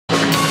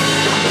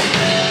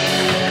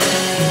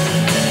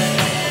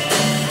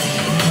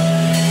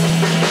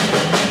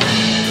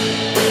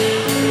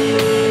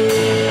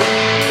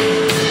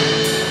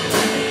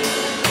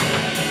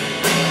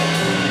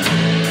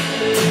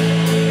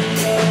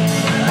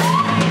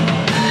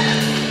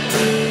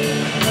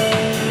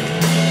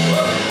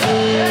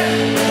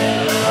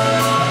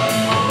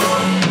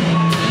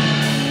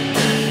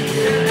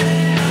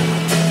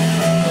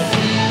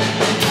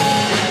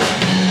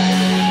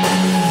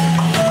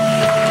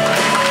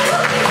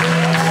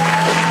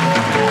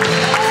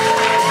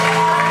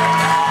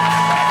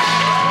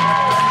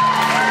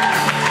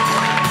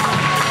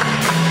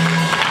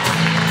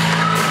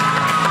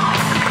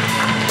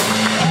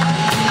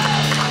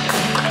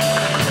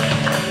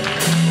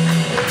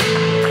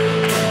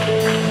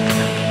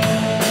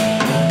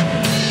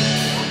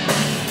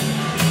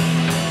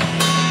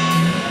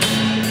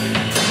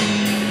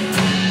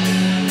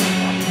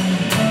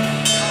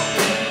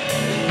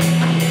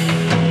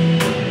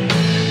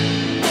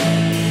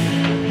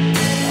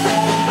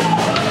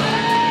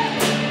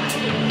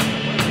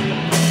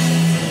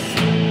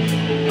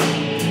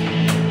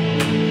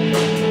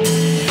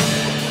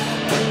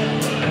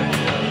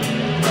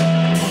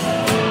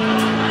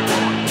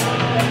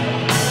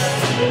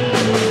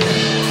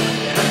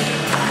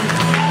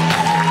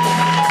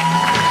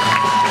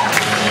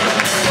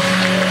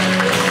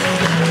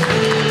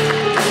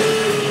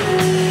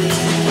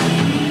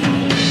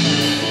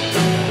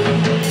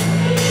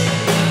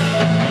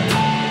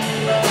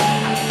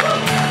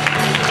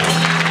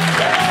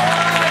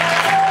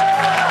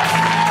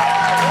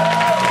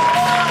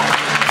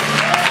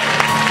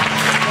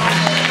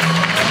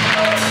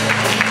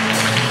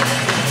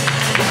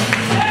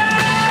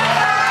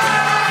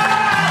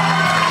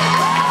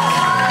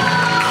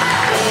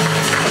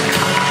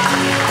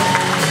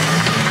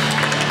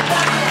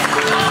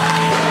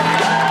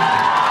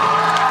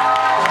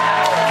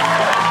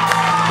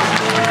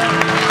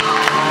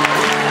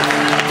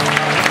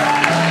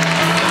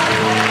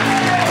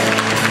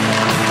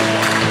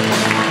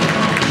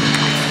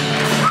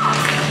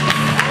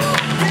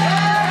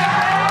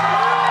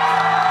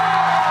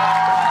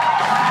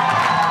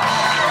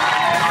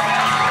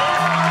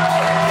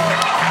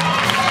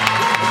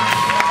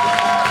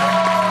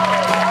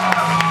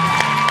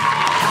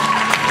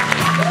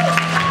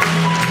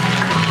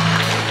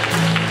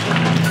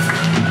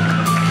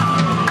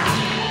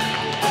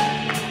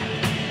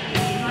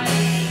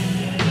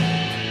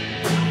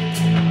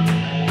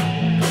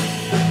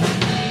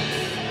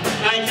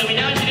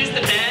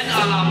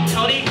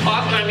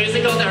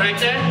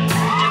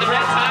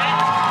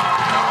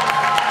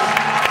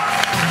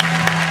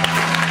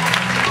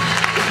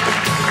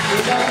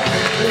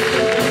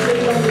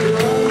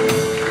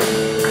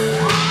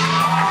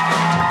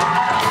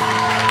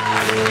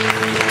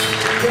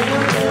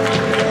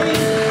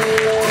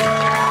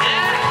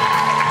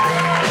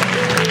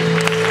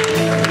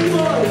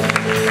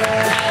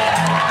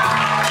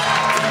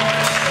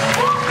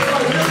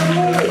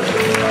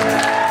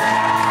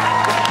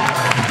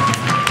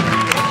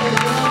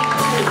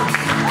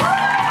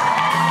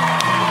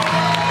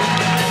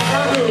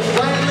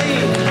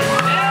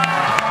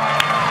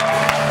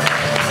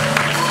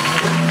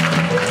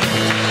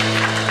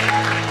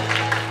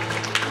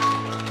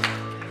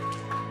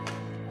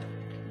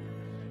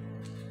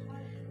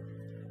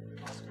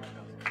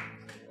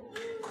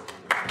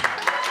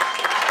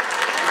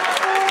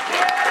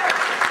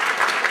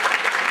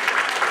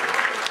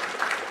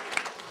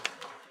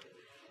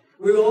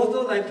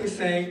to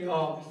thank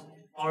our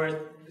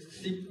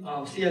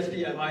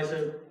CSP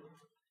advisor,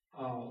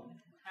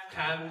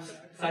 Pam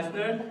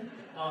Seisner,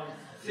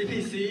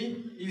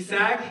 CPC,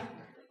 USAC,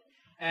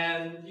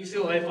 and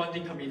UCLA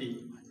Funding Committee.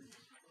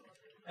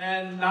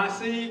 And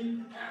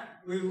lastly,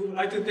 we would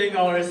like to thank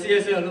our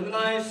CSA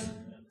alumni,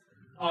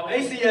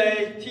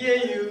 ACA,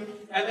 TAU,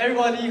 and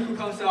everybody who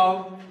comes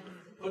out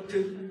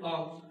to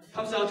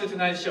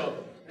tonight's show.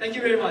 Thank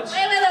you very much. Wait a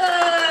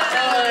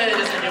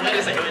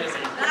second.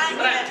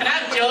 Can I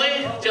have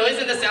Joey? Joey's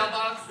in the sound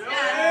box.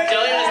 Yeah.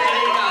 Joey was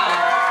doing,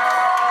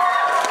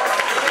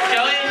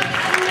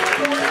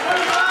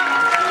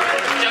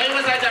 Joey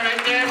was our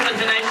director for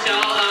tonight's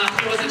show.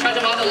 He was in charge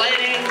of all the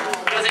lighting.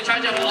 He was in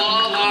charge of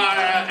all our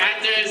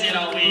actors. You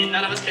know,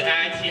 none of us could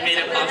act. He made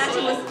it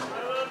possible.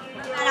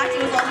 That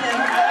acting was all him.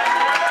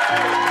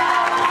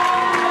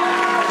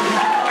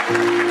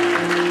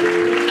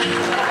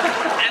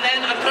 And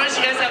then, of course,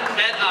 you guys have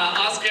met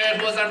Oscar,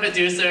 who was our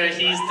producer.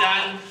 He's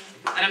done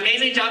an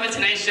amazing job at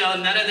tonight's show.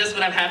 None of this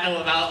would have happened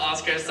without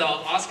Oscar. So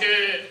Oscar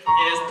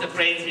is the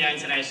brains behind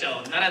tonight's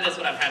show. None of this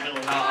would have happened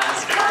without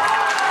Oscar.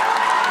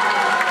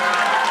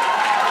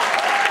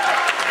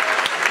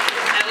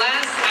 And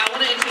last, I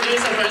want to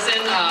introduce a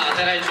person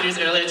that I introduced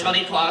earlier,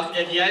 Tony Clark.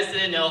 If you guys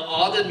didn't know,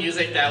 all the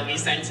music that we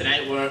sang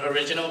tonight were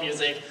original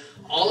music.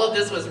 All of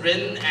this was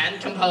written and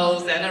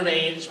composed and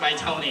arranged by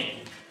Tony.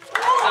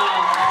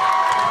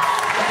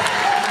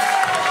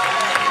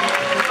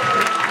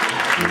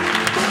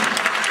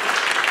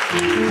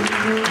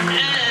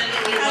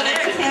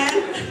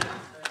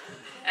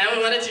 And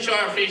we wanted to show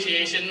our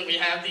appreciation. We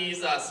have these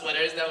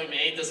sweaters that we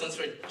made. This one's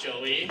for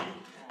Joey.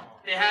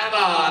 They have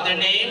their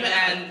name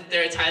and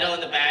their title in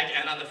the back,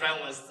 and on the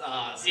front was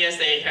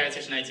CSA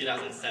Heritage Night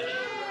 2007.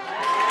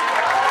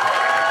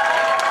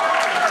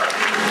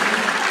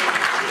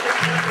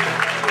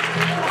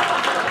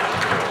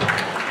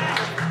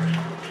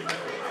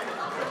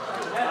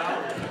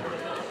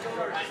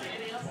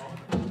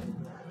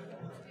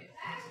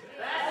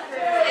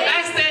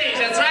 Backstage,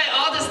 that's right,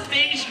 all the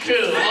stage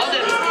crew,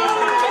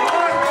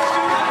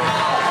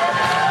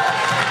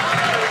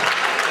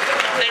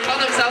 they call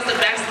themselves the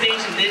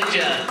backstage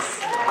ninjas.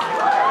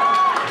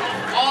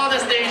 All the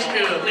stage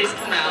crew, please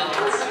come out.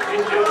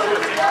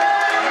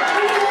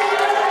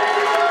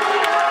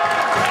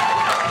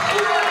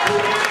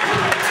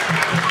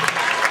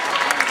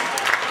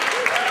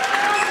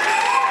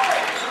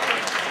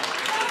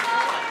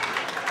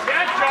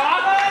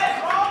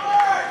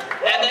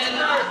 And then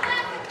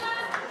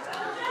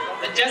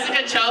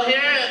Jessica Cho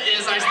here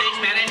is our stage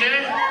manager.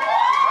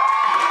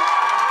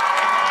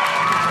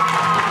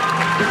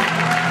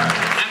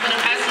 And for the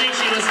past week,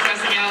 she was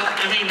stressing out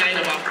every night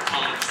about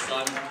props, so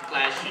I'm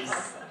glad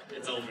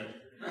it's over.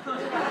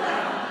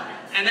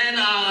 And then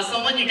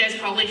someone you guys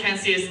probably can't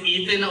see is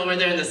Ethan over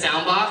there in the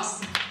sound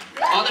box.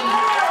 All the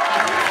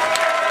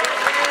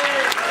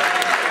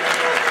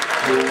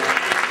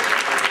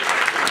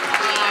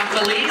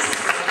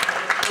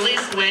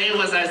Felice Way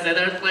was our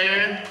zither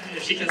player,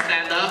 if she can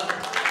stand up.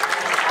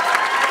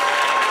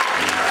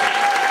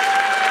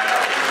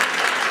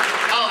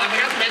 Oh, I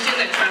forgot to mention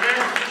that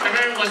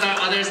Trevor was our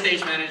other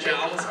stage manager. I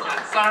almost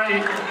forgot.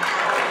 Sorry.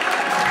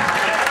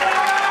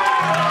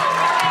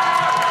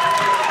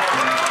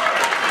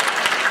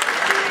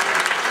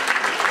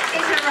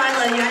 Hey Trevor, I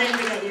love you. I didn't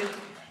forget you.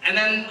 And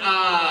then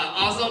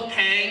also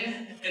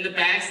Pang in the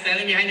back,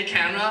 standing behind the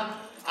camera.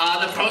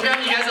 The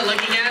program you guys are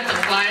looking at, the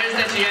flyers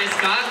that you guys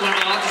got, were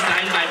all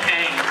designed by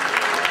Pang.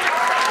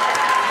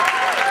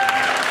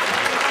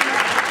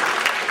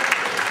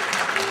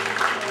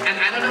 And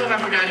I don't know if I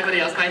forgot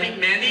anybody else, but I think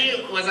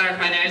Mandy was our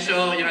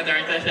financial,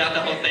 director throughout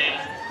the whole thing.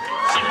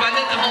 She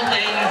funded the whole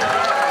thing.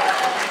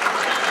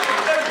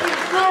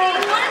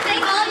 Well, we want to thank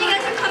all of you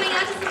guys for coming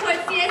out to support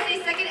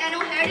CSA's second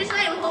annual Heritage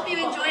Night, and we hope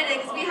you enjoyed it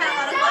because we had a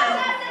lot of fun.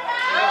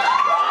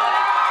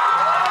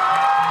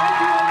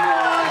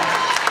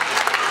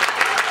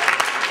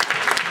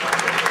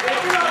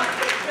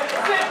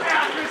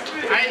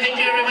 Alright, thank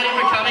you everybody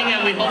for coming,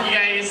 and we hope you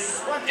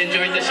guys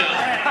enjoyed the show.